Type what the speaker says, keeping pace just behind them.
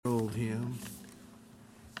hymn.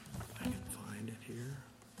 If I can find it here.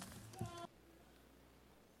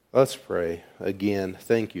 Let's pray. Again,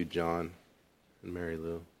 thank you, John and Mary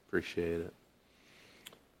Lou. Appreciate it.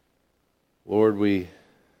 Lord, we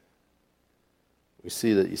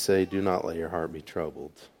see that you say, do not let your heart be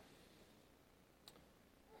troubled.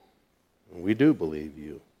 And we do believe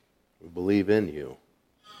you. We believe in you.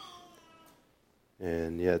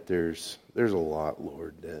 And yet there's a lot,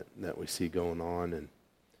 Lord, that we see going on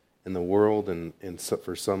in the world and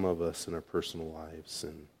for some of us in our personal lives.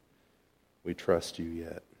 And we trust you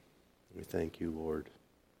yet. We thank you, Lord,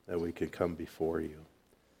 that we can come before you.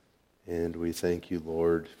 And we thank you,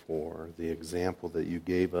 Lord, for the example that you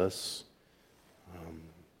gave us,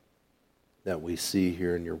 that we see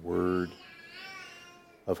here in your word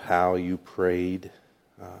of how you prayed,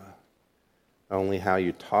 not only how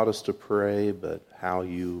you taught us to pray, but how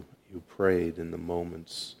you prayed in the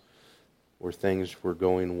moments where things were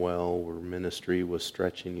going well, where ministry was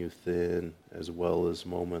stretching you thin, as well as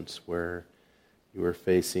moments where you were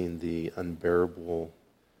facing the unbearable,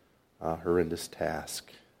 horrendous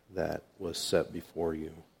task that was set before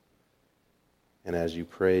you. And as you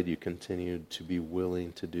prayed, you continued to be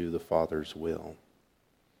willing to do the Father's will.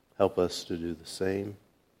 Help us to do the same.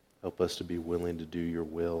 Help us to be willing to do your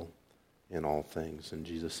will in all things. In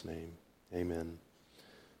Jesus' name, amen.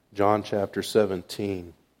 John chapter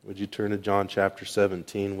 17. Would you turn to John chapter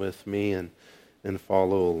 17 with me and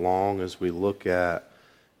follow along as we look at,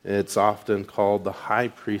 it's often called the high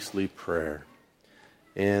priestly prayer.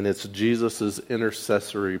 And it's Jesus'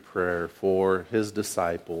 intercessory prayer for his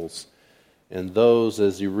disciples. And those,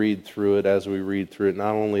 as we read through it,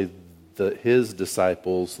 not only his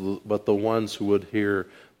disciples, but the ones who would hear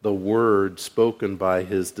the word spoken by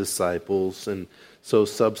his disciples, and so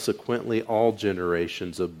subsequently all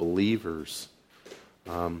generations of believers.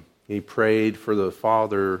 He prayed for the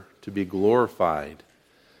Father to be glorified.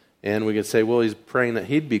 And we could say, well, he's praying that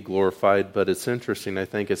he'd be glorified, but it's interesting, I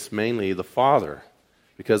think it's mainly the Father,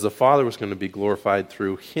 because the Father was going to be glorified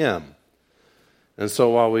through him. And so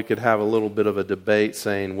while we could have a little bit of a debate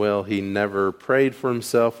saying, well, he never prayed for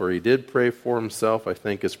himself or he did pray for himself, I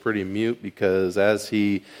think it's pretty mute, because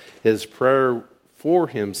his prayer for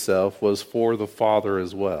himself was for the Father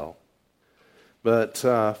as well. But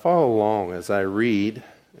follow along as I read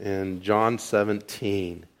in John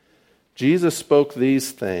 17. Jesus spoke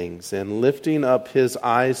these things, and lifting up his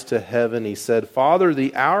eyes to heaven, he said, Father,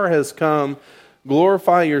 the hour has come.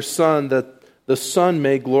 Glorify your Son, that the Son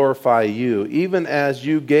may glorify you, even as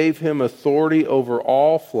you gave him authority over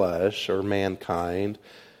all flesh, or mankind,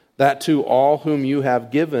 that to all whom you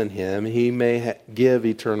have given him he may give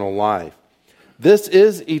eternal life. This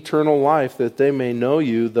is eternal life, that they may know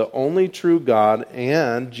you, the only true God,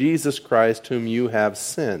 and Jesus Christ, whom you have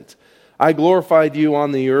sent. I glorified you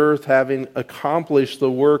on the earth, having accomplished the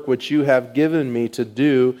work which you have given me to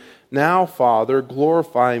do. Now, Father,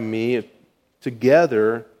 glorify me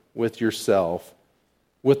together with yourself,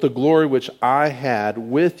 with the glory which I had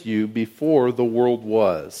with you before the world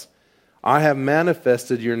was. I have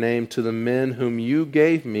manifested your name to the men whom you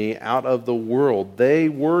gave me out of the world. They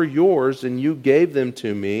were yours, and you gave them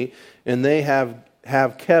to me, and they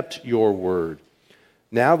have kept your word.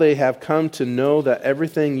 Now they have come to know that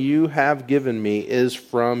everything you have given me is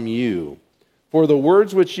from you. For the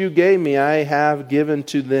words which you gave me I have given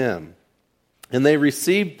to them, and they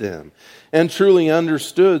received them, and truly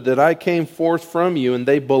understood that I came forth from you, and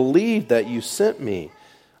they believed that you sent me.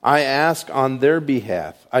 I ask on their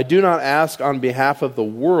behalf. I do not ask on behalf of the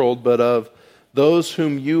world, but of those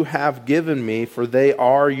whom you have given me, for they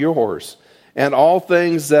are yours. And all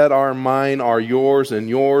things that are mine are yours, and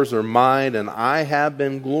yours are mine, and I have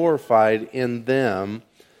been glorified in them.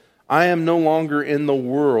 I am no longer in the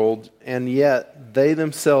world, and yet they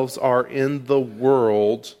themselves are in the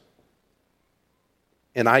world.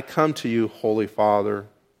 And I come to you, Holy Father,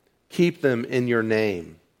 keep them in your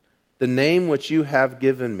name, the name which you have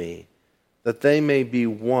given me, that they may be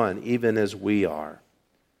one, even as we are.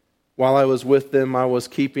 While I was with them, I was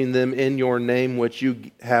keeping them in your name which you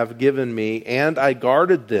have given me, and I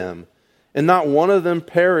guarded them. And not one of them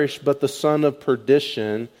perished, but the son of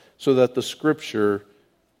perdition, so that the scripture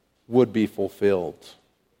would be fulfilled.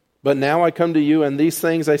 But now I come to you, and these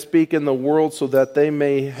things I speak in the world, so that they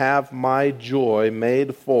may have my joy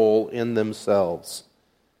made full in themselves.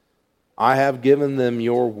 I have given them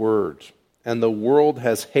your word, and the world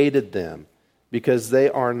has hated them, because they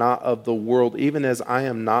are not of the world, even as I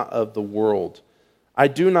am not of the world. I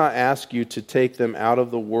do not ask you to take them out of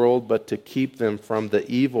the world, but to keep them from the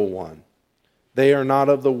evil one. They are not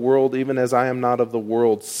of the world, even as I am not of the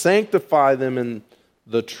world. Sanctify them in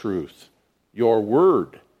the truth. Your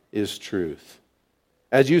word is truth.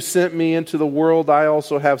 As you sent me into the world, I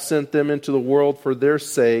also have sent them into the world. For their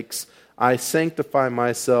sakes I sanctify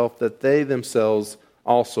myself, that they themselves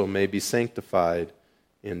also may be sanctified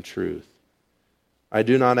in truth. I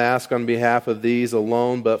do not ask on behalf of these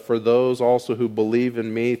alone, but for those also who believe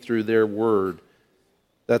in me through their word,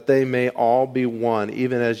 that they may all be one,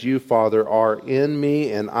 even as you, Father, are in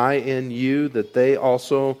me and I in you, that they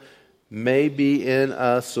also may be in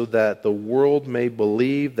us, so that the world may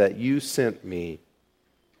believe that you sent me.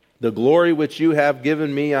 The glory which you have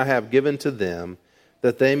given me, I have given to them,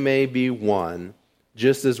 that they may be one,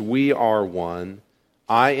 just as we are one,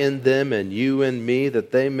 I in them and you in me,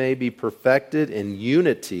 that they may be perfected in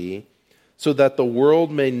unity, so that the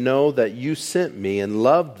world may know that you sent me and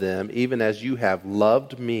loved them, even as you have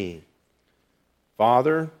loved me.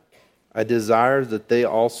 Father, I desire that they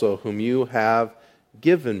also, whom you have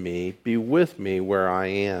given me, be with me where I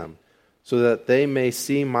am, so that they may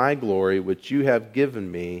see my glory which you have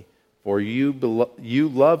given me, for you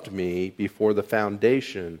loved me before the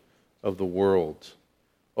foundation of the world.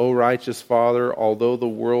 O righteous Father, although the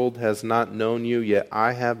world has not known you, yet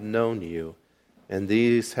I have known you, and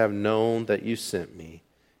these have known that you sent me.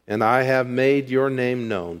 And I have made your name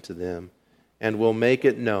known to them, and will make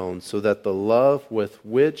it known, so that the love with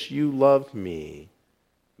which you loved me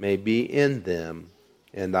may be in them,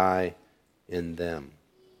 and I in them.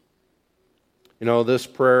 You know, this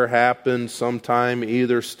prayer happened sometime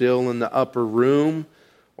either still in the upper room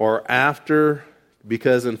or after,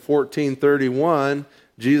 because in 1431,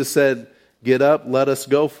 Jesus said, "Get up, let us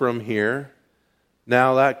go from here."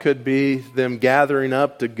 Now that could be them gathering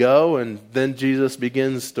up to go, and then Jesus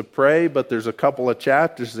begins to pray, but there's a couple of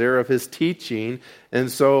chapters there of his teaching.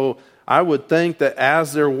 And so I would think that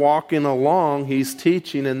as they're walking along, he's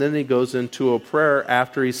teaching, and then he goes into a prayer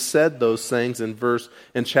after he said those things.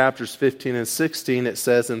 In chapters 15 and 16, it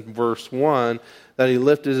says in verse 1 that he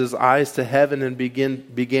lifted his eyes to heaven and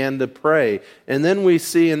began to pray. And then we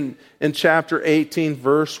see in chapter 18,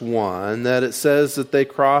 verse 1, that it says that they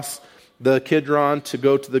crossed the Kidron to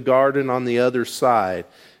go to the garden on the other side.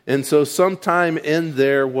 And so sometime in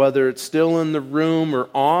there, whether it's still in the room or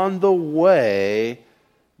on the way,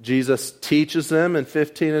 Jesus teaches them in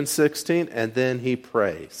 15 and 16, and then he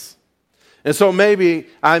prays. And so maybe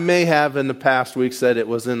I may have in the past week said it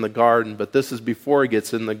was in the garden, but this is before he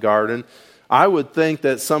gets in the garden. I would think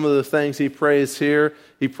that some of the things he prays here,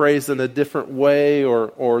 he prays in a different way,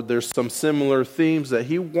 or there's some similar themes that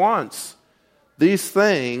he wants these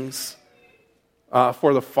things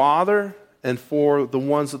for the Father and for the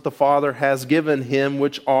ones that the Father has given him,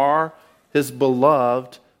 which are his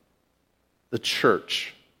beloved, the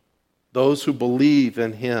church. Those who believe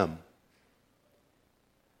in him.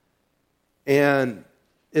 And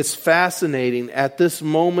it's fascinating. At this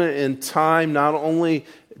moment in time, not only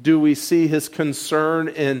do we see his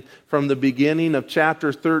concern from the beginning of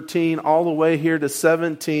chapter 13 all the way here to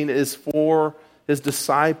 17 is for his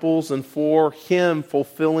disciples and for him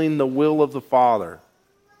fulfilling the will of the Father.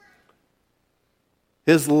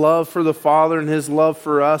 His love for the Father and his love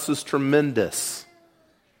for us is tremendous.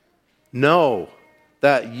 Know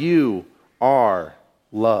that you are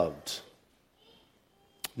loved.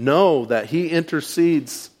 Know that he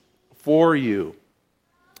intercedes for you.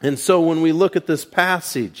 And so when we look at this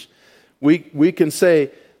passage, we can say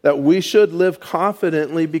that we should live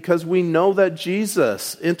confidently because we know that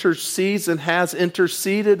Jesus intercedes and has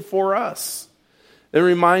interceded for us. It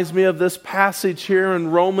reminds me of this passage here in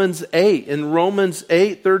Romans 8. In Romans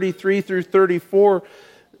 8, 33 through 34,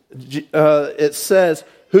 it says,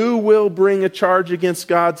 "Who will bring a charge against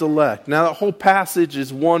God's elect?" Now, that whole passage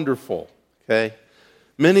is wonderful, okay?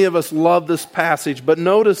 Many of us love this passage, but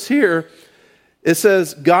notice here, it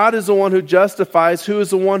says, God is the one who justifies. Who is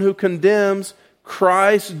the one who condemns?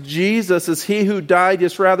 Christ Jesus is he who died,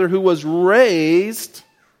 yes, rather, who was raised,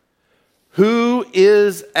 who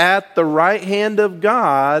is at the right hand of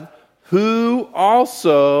God, who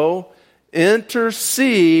also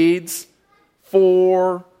intercedes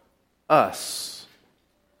for us.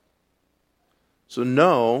 So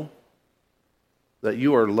know that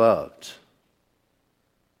you are loved.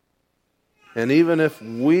 And even if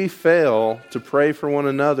we fail to pray for one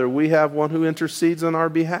another, we have one who intercedes on our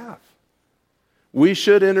behalf. We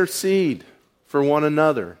should intercede for one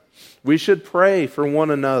another. We should pray for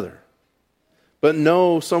one another. But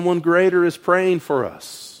know someone greater is praying for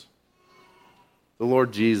us. The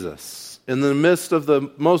Lord Jesus. In the midst of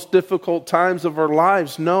the most difficult times of our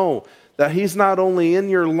lives, know that he's not only in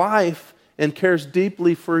your life and cares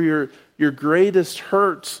deeply for your greatest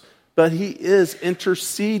hurts, but he is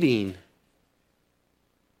interceding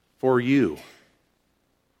for you.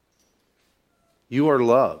 You are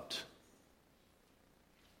loved.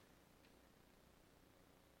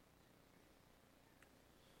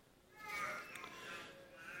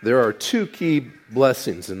 There are two key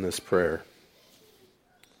blessings in this prayer.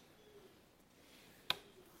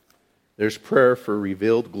 There's prayer for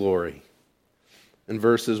revealed glory in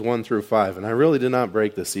verses 1 through 5. And I really did not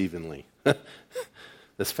break this evenly,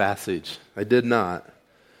 this passage. I did not.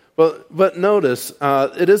 But notice,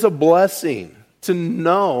 it is a blessing to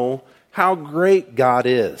know how great God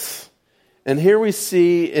is. And here we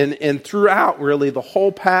see, and throughout really the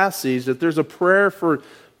whole passage, that there's a prayer for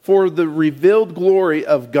the revealed glory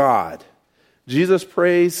of God. Jesus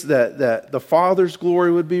prays that the Father's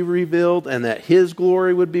glory would be revealed and that His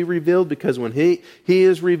glory would be revealed, because when He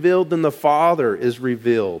is revealed, then the Father is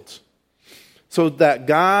revealed. So that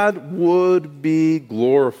God would be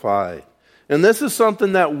glorified. And this is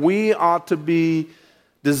something that we ought to be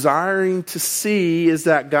desiring to see, is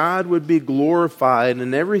that God would be glorified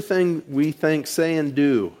in everything we think, say, and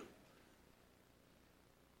do.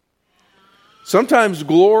 Sometimes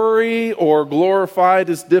glory or glorified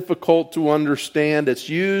is difficult to understand. It's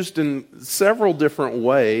used in several different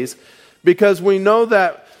ways, because we know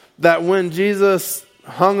that when Jesus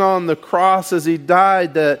hung on the cross as He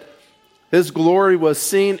died, that His glory was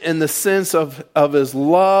seen in the sense of His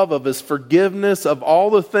love, of His forgiveness, of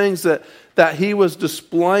all the things that He was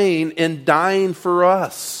displaying in dying for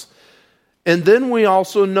us. And then we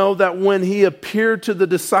also know that when He appeared to the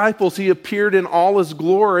disciples, He appeared in all His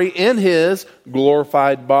glory in His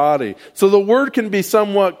glorified body. So the word can be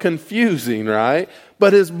somewhat confusing, right?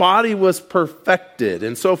 But His body was perfected.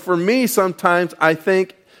 And so for me, sometimes I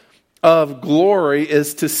think of glory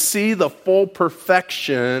is to see the full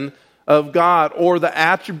perfection of God, or the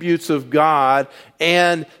attributes of God,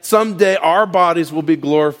 and someday our bodies will be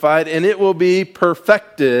glorified and it will be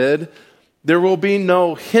perfected. There will be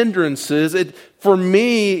no hindrances. For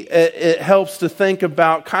me, it helps to think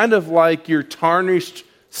about kind of like your tarnished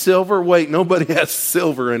silver. Wait, nobody has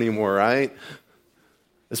silver anymore, right?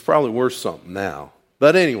 It's probably worth something now.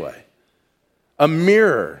 But anyway, a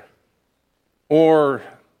mirror. Or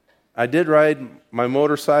I did ride my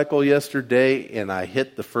motorcycle yesterday and I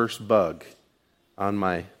hit the first bug on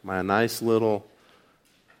my nice little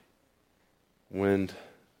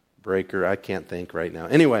windbreaker. I can't think right now.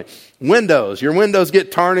 Anyway, windows. Your windows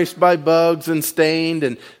get tarnished by bugs and stained,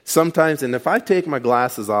 and sometimes, and if I take my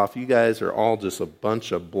glasses off, you guys are all just a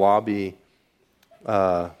bunch of blobby,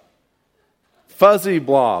 fuzzy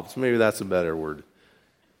blobs. Maybe that's a better word.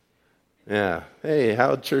 Yeah. Hey,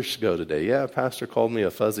 how'd church go today? Yeah, pastor called me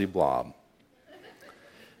a fuzzy blob.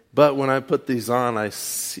 But when I put these on, I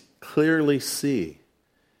clearly see.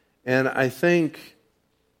 And I think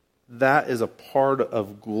that is a part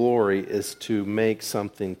of glory, is to make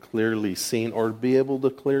something clearly seen, or be able to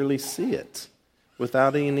clearly see it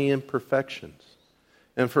without any imperfections.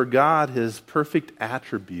 And for God, His perfect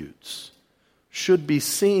attributes should be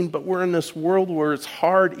seen, but we're in this world where it's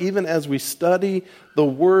hard, even as we study the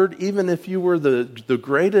Word, even if you were the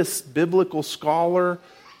greatest biblical scholar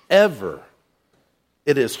ever,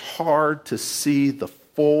 it is hard to see the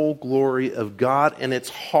full glory of God, and it's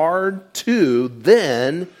hard to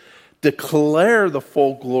then declare the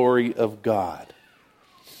full glory of God.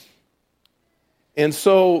 And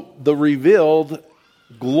so the revealed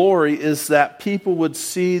glory is that people would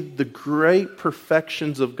see the great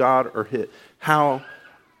perfections of God, or how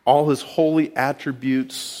all His holy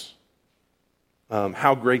attributes,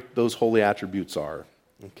 how great those holy attributes are.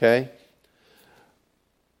 Okay?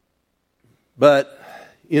 But,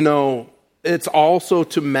 it's also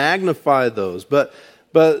to magnify those. But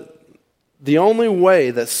the only way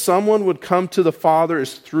that someone would come to the Father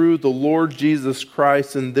is through the Lord Jesus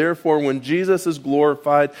Christ. And therefore, when Jesus is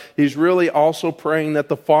glorified, He's really also praying that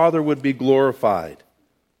the Father would be glorified.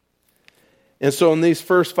 And so in these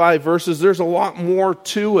first 5 verses, there's a lot more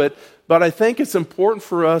to it. But I think it's important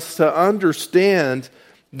for us to understand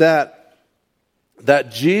that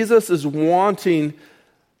Jesus is wanting,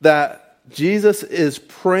 that Jesus is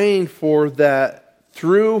praying for, that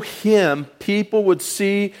through Him, people would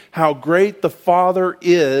see how great the Father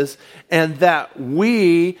is, and that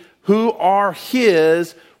we who are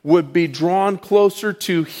His would be drawn closer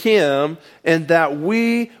to Him, and that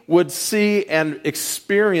we would see and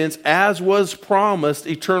experience, as was promised,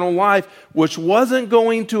 eternal life, which wasn't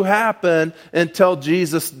going to happen until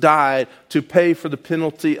Jesus died to pay for the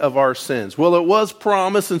penalty of our sins. Well, it was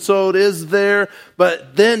promised, and so it is there,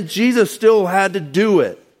 but then Jesus still had to do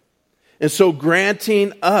it. And so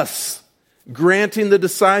granting us, granting the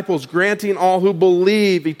disciples, granting all who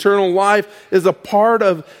believe eternal life is a part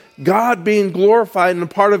of God being glorified and a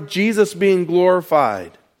part of Jesus being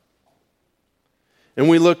glorified. And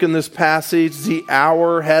we look in this passage, the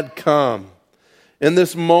hour had come. In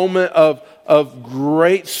this moment of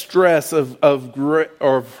great stress, of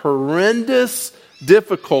horrendous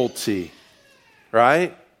difficulty,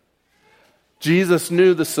 right? Jesus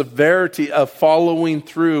knew the severity of following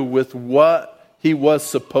through with what he was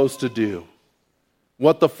supposed to do,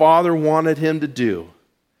 what the Father wanted him to do.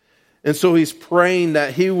 And so he's praying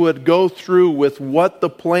that he would go through with what the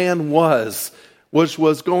plan was, which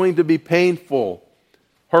was going to be painful,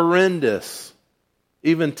 horrendous,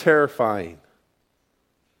 even terrifying.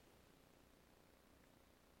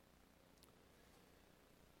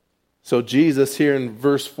 So Jesus here in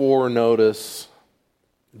verse 4, notice,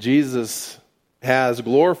 Jesus has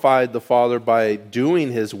glorified the Father by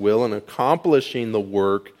doing his will and accomplishing the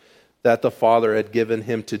work that the Father had given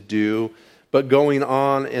him to do, but going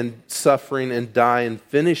on and suffering and dying,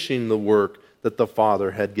 finishing the work that the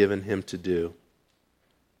Father had given him to do.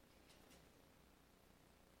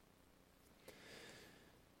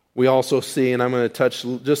 We also see, and I'm going to touch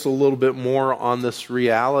just a little bit more on this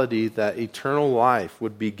reality that eternal life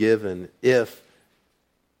would be given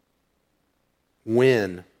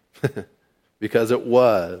when, because it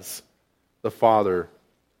was, the Father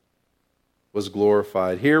was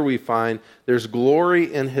glorified. Here we find there's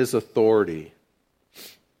glory in his authority.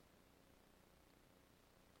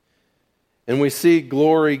 And we see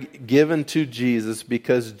glory given to Jesus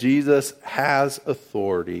because Jesus has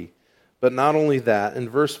authority. But not only that, in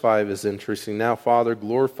verse 5 is interesting. Now, Father,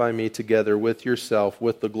 glorify me together with yourself,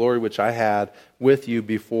 with the glory which I had with you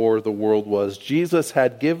before the world was. Jesus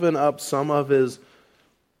had given up some of his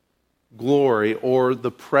glory, or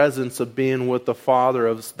the presence of being with the Father,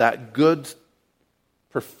 of that good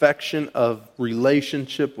perfection of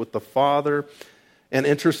relationship with the Father. And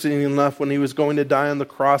interestingly enough, when he was going to die on the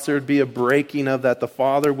cross, there would be a breaking of that. The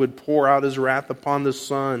Father would pour out his wrath upon the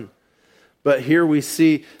Son. But here we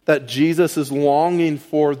see that Jesus is longing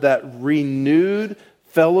for that renewed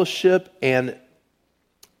fellowship and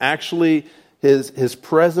actually his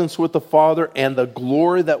presence with the Father and the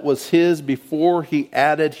glory that was his before he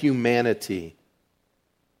added humanity.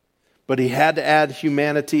 But he had to add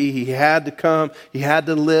humanity, he had to come, he had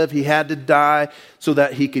to live, he had to die so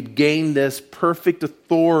that he could gain this perfect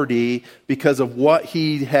authority because of what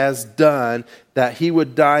he has done, that he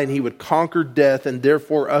would die and he would conquer death and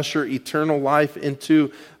therefore usher eternal life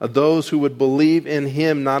into those who would believe in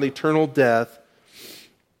him, not eternal death.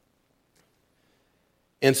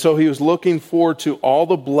 And so he was looking forward to all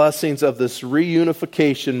the blessings of this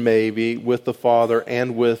reunification maybe with the Father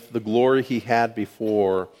and with the glory he had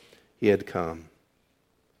before he had come.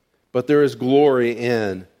 But there is glory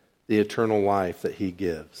in the eternal life that he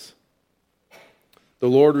gives. The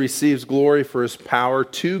Lord receives glory for his power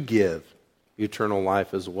to give eternal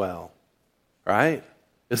life as well. Right?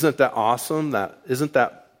 Isn't that awesome? Isn't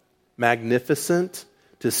that magnificent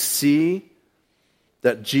to see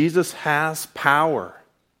that Jesus has power?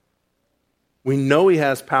 We know he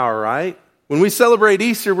has power, right? When we celebrate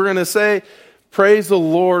Easter, we're going to say, praise the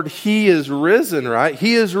Lord, he is risen, right?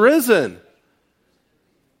 He is risen.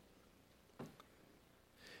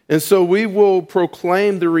 And so we will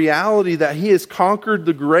proclaim the reality that he has conquered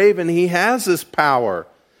the grave and he has this power.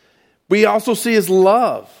 We also see his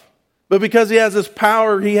love. But because he has this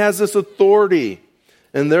power, he has this authority.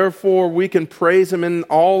 And therefore we can praise him in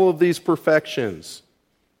all of these perfections.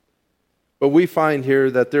 But we find here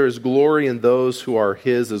that there is glory in those who are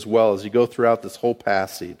his as well. As you go throughout this whole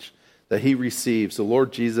passage, that he receives, the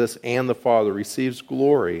Lord Jesus and the Father receives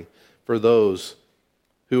glory for those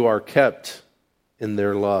who are kept in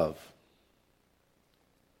their love.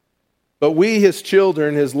 But we, his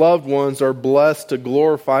children, his loved ones, are blessed to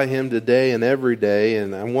glorify him today and every day.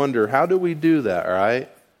 And I wonder, how do we do that, right?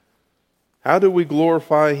 How do we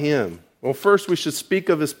glorify him? Well, first we should speak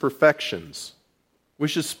of his perfections. We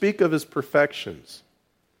should speak of his perfections.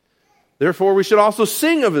 Therefore, we should also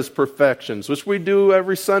sing of his perfections, which we do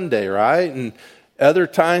every Sunday, right? And other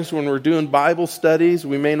times when we're doing Bible studies,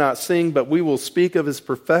 we may not sing, but we will speak of his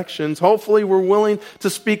perfections. Hopefully, we're willing to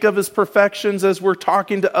speak of his perfections as we're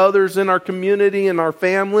talking to others in our community and our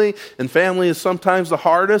family. And family is sometimes the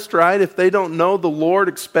hardest, right? If they don't know the Lord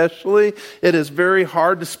especially, it is very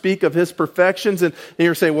hard to speak of his perfections. And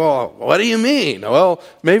you're saying, well, what do you mean? Well,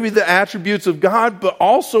 maybe the attributes of God, but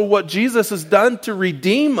also what Jesus has done to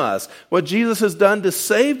redeem us, what Jesus has done to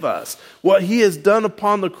save us, what he has done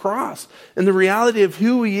upon the cross. And the reality of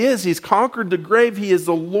who he is, he's conquered the grave. He is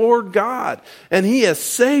the Lord God, and he has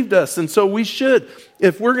saved us. And so we should,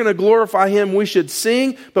 if we're going to glorify him, we should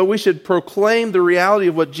sing, but we should proclaim the reality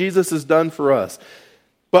of what Jesus has done for us.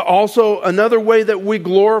 But also another way that we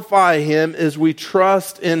glorify him is we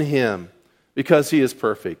trust in him. because he is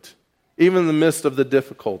perfect, even in the midst of the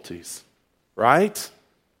difficulties, right?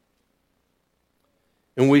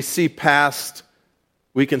 And we can see past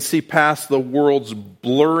the world's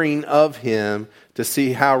blurring of him to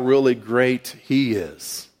see how really great he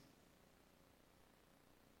is.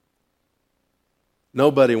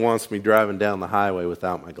 Nobody wants me driving down the highway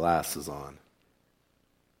without my glasses on.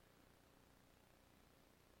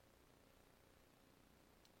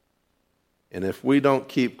 And if we don't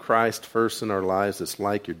keep Christ first in our lives, it's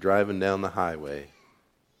like you're driving down the highway,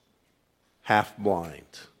 half blind.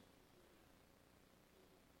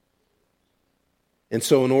 And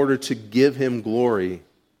so in order to give him glory,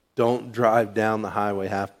 don't drive down the highway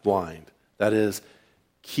half blind. That is,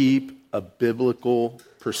 keep a biblical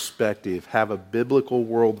perspective, have a biblical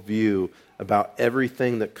worldview about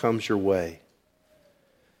everything that comes your way.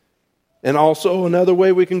 And also another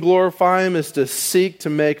way we can glorify him is to seek to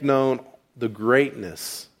make known the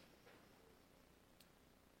greatness,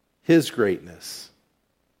 his greatness,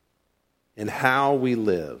 and how we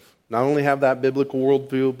live. Not only have that biblical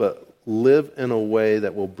worldview, but live in a way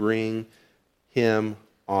that will bring him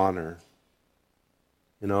honor.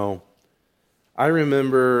 You know, I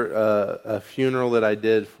remember a funeral that I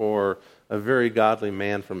did for a very godly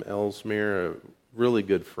man from Ellesmere, a really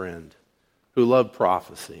good friend who loved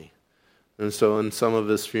prophecy. And so in some of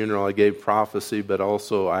his funeral, I gave prophecy, but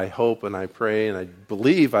also I hope and I pray and I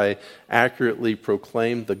believe I accurately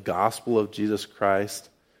proclaimed the gospel of Jesus Christ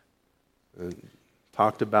and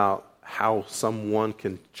talked about how someone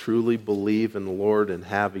can truly believe in the Lord and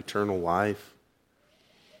have eternal life.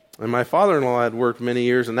 And my father-in-law had worked many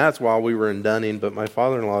years, and that's while we were in Dunning, but my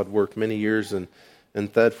father-in-law had worked many years in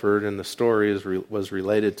Thetford, and the story was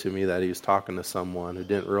related to me that he was talking to someone who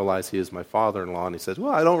didn't realize he was my father-in-law, and he said,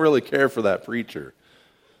 well, I don't really care for that preacher.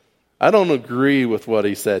 I don't agree with what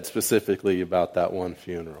he said specifically about that one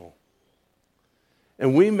funeral.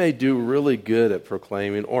 And we may do really good at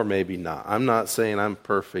proclaiming, or maybe not. I'm not saying I'm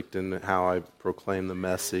perfect in how I proclaim the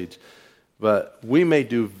message, but we may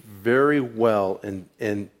do very well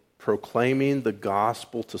in proclaiming the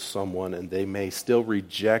gospel to someone, and they may still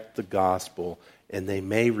reject the gospel, and they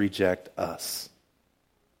may reject us.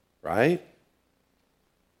 Right?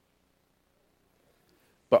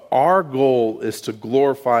 But our goal is to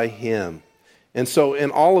glorify him. And so in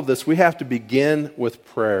all of this, we have to begin with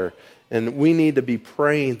prayer. And we need to be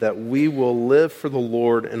praying that we will live for the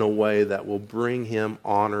Lord in a way that will bring him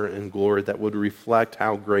honor and glory, that would reflect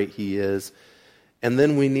how great he is. And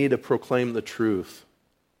then we need to proclaim the truth.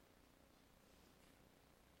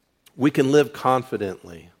 We can live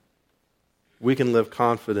confidently. We can live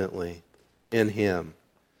confidently in him.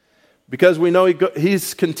 Because we know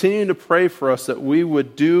he's continuing to pray for us that we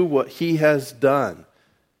would do what he has done,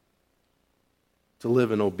 to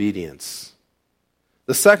live in obedience.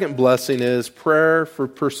 The second blessing is prayer for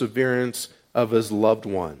perseverance of his loved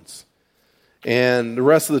ones. And the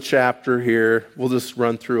rest of the chapter here, we'll just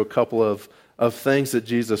run through a couple of things that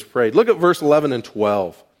Jesus prayed. Look at verse 11 and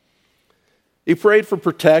 12. He prayed for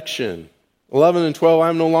protection. 11 and 12, I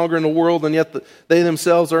am no longer in the world, and yet they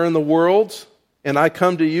themselves are in the world. And I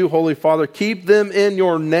come to you, Holy Father, keep them in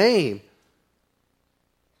your name.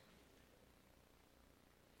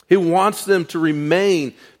 He wants them to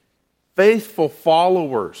remain faithful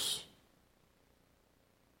followers.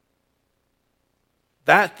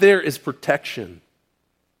 That there is protection.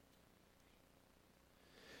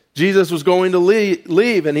 Jesus was going to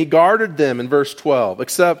leave, and he guarded them in verse 12,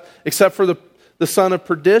 except for the son of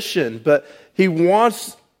perdition. But he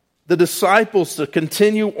wants the disciples to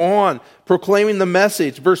continue on proclaiming the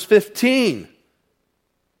message. Verse 15.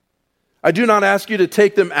 I do not ask you to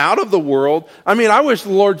take them out of the world. I mean, I wish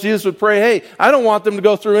the Lord Jesus would pray, hey, I don't want them to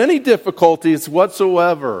go through any difficulties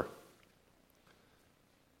whatsoever.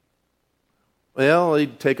 Well,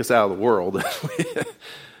 he'd take us out of the world.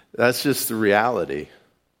 That's just the reality.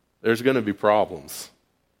 There's going to be problems.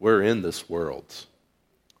 We're in this world.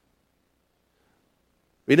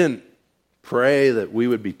 We didn't pray that we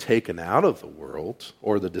would be taken out of the world,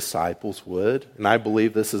 or the disciples would. And I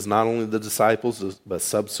believe this is not only the disciples, but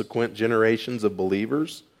subsequent generations of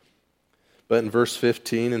believers. But in verse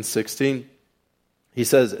 15 and 16, he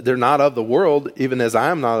says, they're not of the world, even as I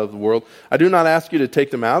am not of the world. I do not ask you to take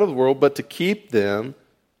them out of the world, but to keep them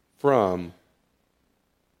from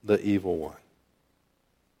the evil one.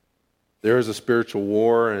 There is a spiritual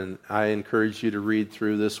war, and I encourage you to read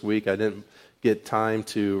through this week. I didn't get time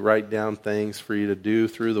to write down things for you to do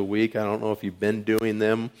through the week. I don't know if you've been doing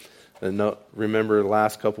them. Remember the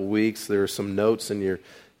last couple weeks, there are some notes in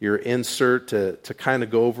your insert to kind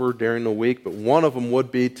of go over during the week, but one of them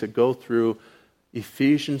would be to go through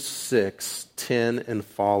Ephesians 6:10 and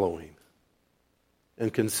following.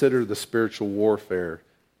 and consider the spiritual warfare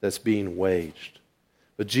that's being waged.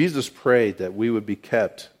 But Jesus prayed that we would be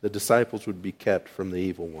kept, the disciples would be kept from the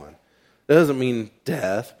evil one. That doesn't mean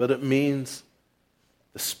death, but it means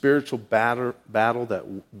the spiritual battle that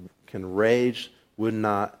can rage would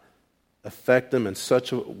not affect them in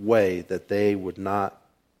such a way that they would not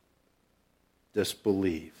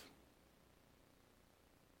disbelieve.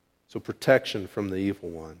 So protection from the evil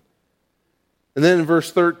one. And then in verse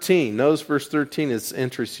 13, notice verse 13 is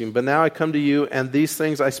interesting. But now I come to you, and these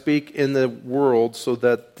things I speak in the world, so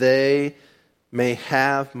that they may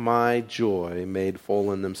have my joy made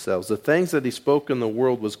full in themselves. The things that he spoke in the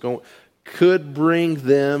world could bring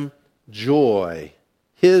them joy,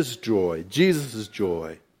 his joy, Jesus'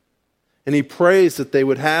 joy. And he prays that they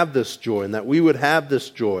would have this joy and that we would have this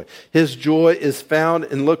joy. His joy is found,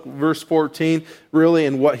 and look, verse 14, really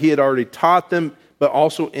in what he had already taught them, but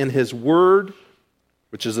also in his word,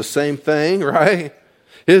 which is the same thing, right?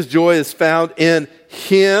 His joy is found in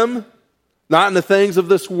him, not in the things of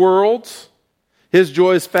this world. His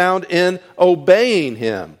joy is found in obeying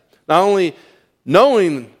him. Not only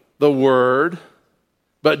knowing the word,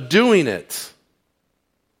 but doing it.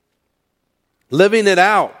 Living it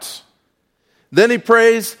out. Then he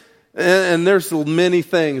prays, and there's many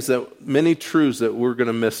truths that we're going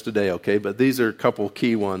to miss today, okay? But these are a couple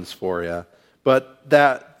key ones for you. But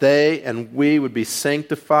that they and we would be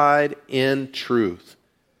sanctified in truth.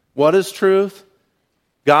 What is truth?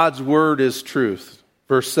 God's word is truth.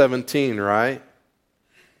 Verse 17, right?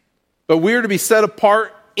 But we are to be set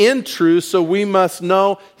apart in truth, so we must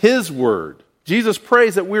know his word. Jesus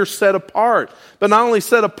prays that we're set apart. But not only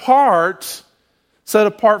set apart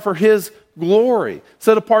for his glory,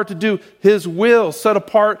 set apart to do his will, set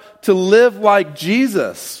apart to live like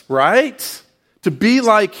Jesus, right? To be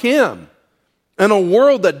like him. In a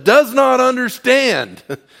world that does not understand,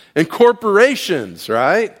 and corporations,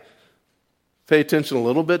 right? Pay attention a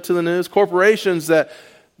little bit to the news. Corporations that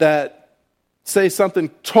say something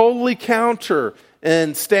totally counter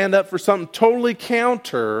and stand up for something totally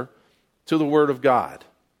counter to the Word of God.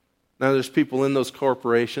 Now there's people in those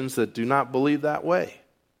corporations that do not believe that way.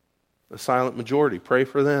 The silent majority. Pray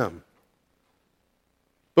for them.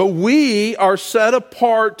 But we are set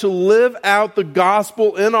apart to live out the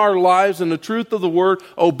gospel in our lives and the truth of the word,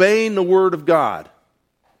 obeying the word of God.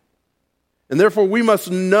 And therefore we must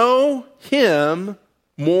know him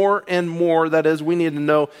more and more. That is, we need to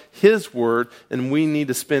know his word, and we need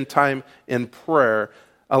to spend time in prayer,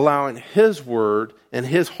 allowing his word and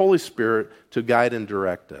his Holy Spirit to guide and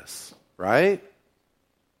direct us. Right?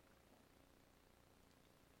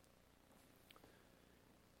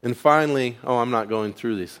 And finally, I'm not going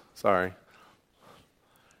through these, sorry.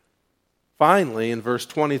 Finally, in verse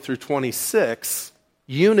 20 through 26,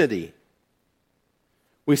 unity.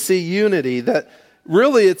 We see unity that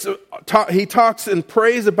really he talks and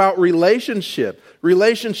prays about relationship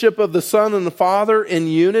of the Son and the Father in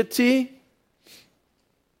unity.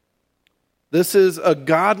 This is a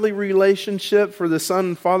godly relationship for the Son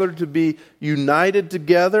and Father to be united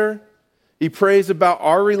together. He prays about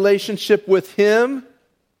our relationship with him,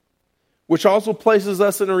 which also places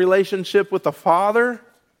us in a relationship with the Father.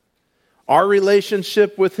 Our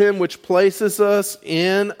relationship with him, which places us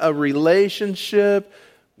in a relationship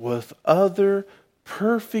with other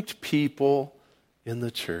perfect people in the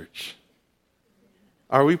church.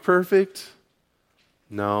 Are we perfect?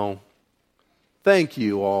 No. Thank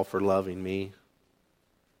you all for loving me,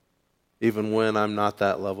 even when I'm not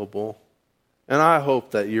that lovable. And I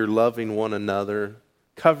hope that you're loving one another,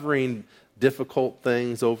 covering difficult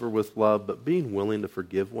things over with love, but being willing to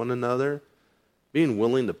forgive one another, being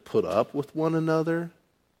willing to put up with one another,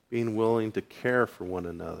 being willing to care for one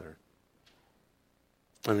another,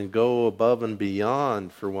 and to go above and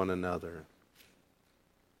beyond for one another.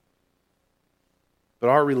 But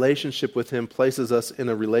our relationship with him places us in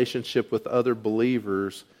a relationship with other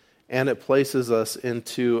believers, and it places us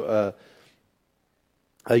into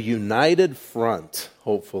a united front,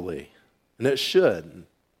 hopefully. And it should.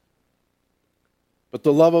 But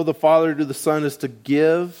the love of the Father to the Son is to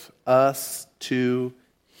give us to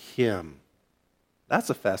him. That's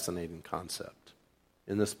a fascinating concept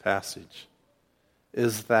in this passage.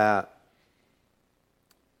 Is that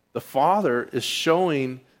the Father is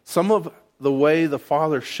showing some of the way the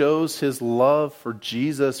Father shows his love for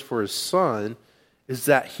Jesus, for his Son, is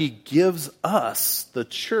that he gives us, the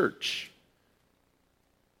church,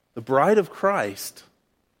 the bride of Christ,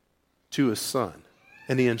 to his Son.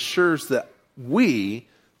 And he ensures that we,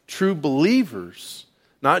 true believers,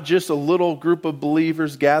 not just a little group of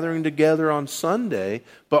believers gathering together on Sunday,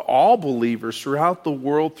 but all believers throughout the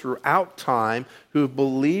world, throughout time, who have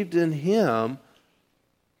believed in him,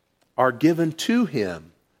 are given to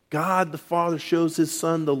him. God the Father shows his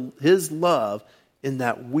Son his love in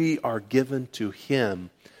that we are given to him.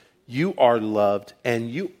 You are loved, and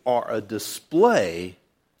you are a display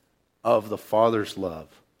of the Father's love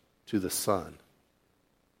to the Son.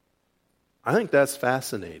 I think that's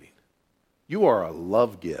fascinating. You are a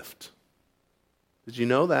love gift. Did you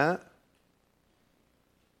know that?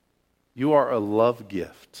 You are a love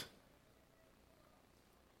gift.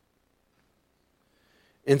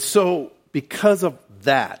 And so, because of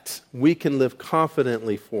that, we can live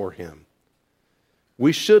confidently for him.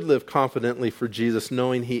 We should live confidently for Jesus,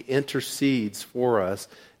 knowing he intercedes for us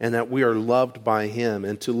and that we are loved by him.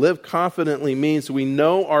 And to live confidently means we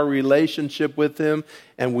know our relationship with him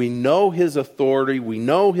and we know his authority, we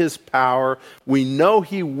know his power, we know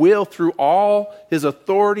he will, through all his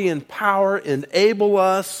authority and power, enable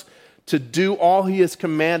us to do all he has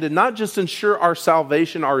commanded, not just ensure our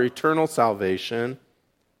salvation, our eternal salvation,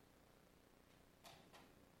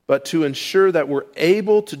 but to ensure that we're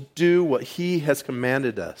able to do what he has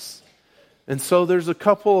commanded us. And so there's a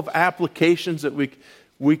couple of applications that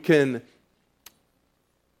we can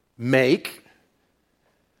make.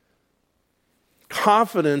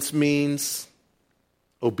 Confidence means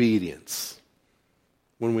obedience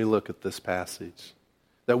when we look at this passage,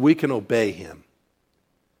 that we can obey him.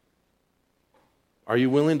 Are you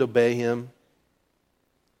willing to obey him?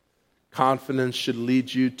 Confidence should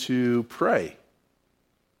lead you to pray.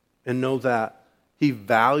 And know that he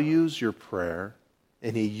values your prayer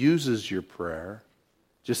and he uses your prayer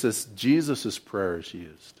just as Jesus' prayer is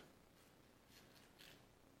used.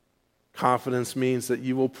 Confidence means that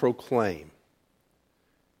you will proclaim.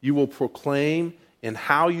 You will proclaim in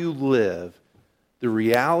how you live the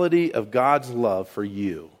reality of God's love for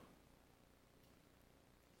you.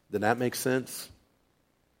 Did that make sense?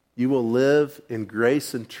 You will live in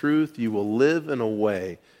grace and truth. You will live in a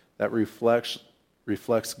way that reflects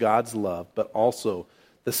God's love, but also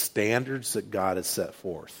the standards that God has set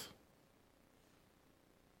forth.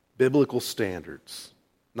 Biblical standards,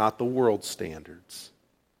 not the world standards.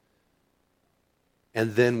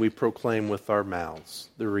 And then we proclaim with our mouths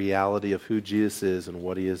the reality of who Jesus is and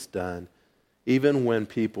what he has done, even when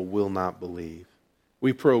people will not believe.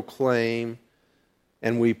 We proclaim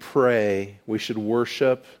and we pray. We should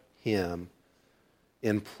worship him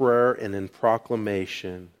in prayer and in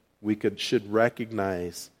proclamation. We should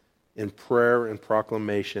recognize in prayer and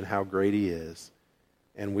proclamation how great he is,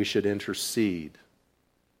 and we should intercede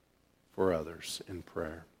for others in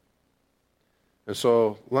prayer. And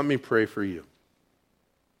so let me pray for you.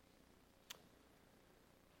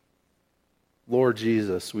 Lord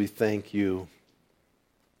Jesus, we thank you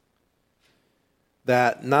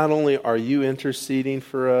that not only are you interceding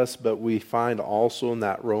for us, but we find also in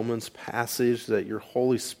that Romans passage that your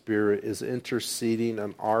Holy Spirit is interceding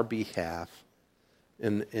on our behalf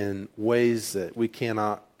in ways that we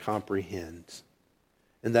cannot comprehend,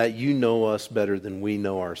 and that you know us better than we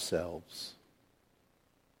know ourselves.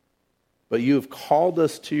 But you have called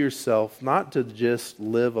us to yourself not to just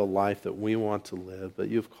live a life that we want to live, but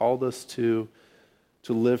you've called us to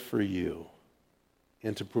live for you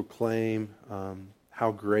and to proclaim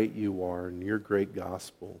how great you are and your great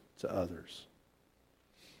gospel to others.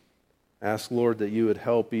 Ask, Lord, that you would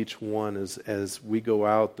help each one as we go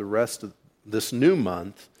out the rest of this new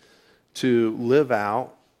month to live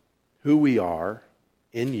out who we are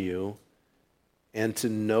in you and to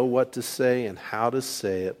know what to say and how to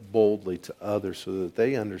say it boldly to others so that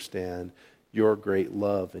they understand your great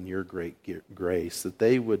love and your great grace, that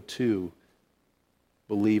they would too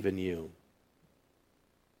believe in you.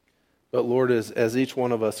 But Lord, as each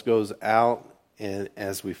one of us goes out and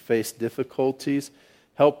as we face difficulties,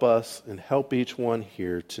 help us and help each one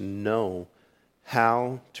here to know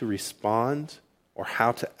how to respond or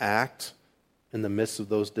how to act in the midst of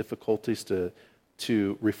those difficulties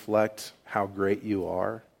to reflect how great you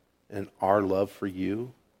are and our love for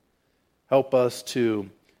you. Help us to,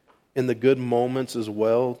 in the good moments as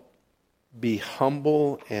well, be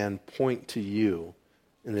humble and point to you.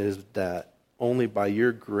 And it is that only by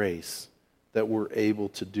your grace that we're able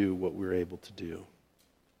to do what we're able to do.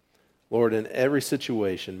 Lord, in every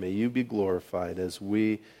situation, may you be glorified as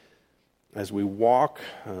we walk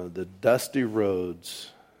the dusty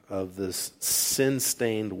roads of this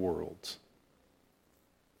sin-stained world.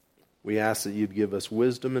 We ask that you'd give us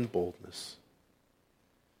wisdom and boldness.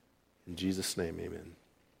 In Jesus' name, amen.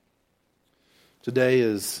 Today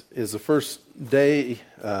is the first day,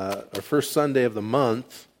 or first Sunday of the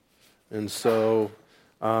month, and so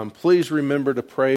please remember to pray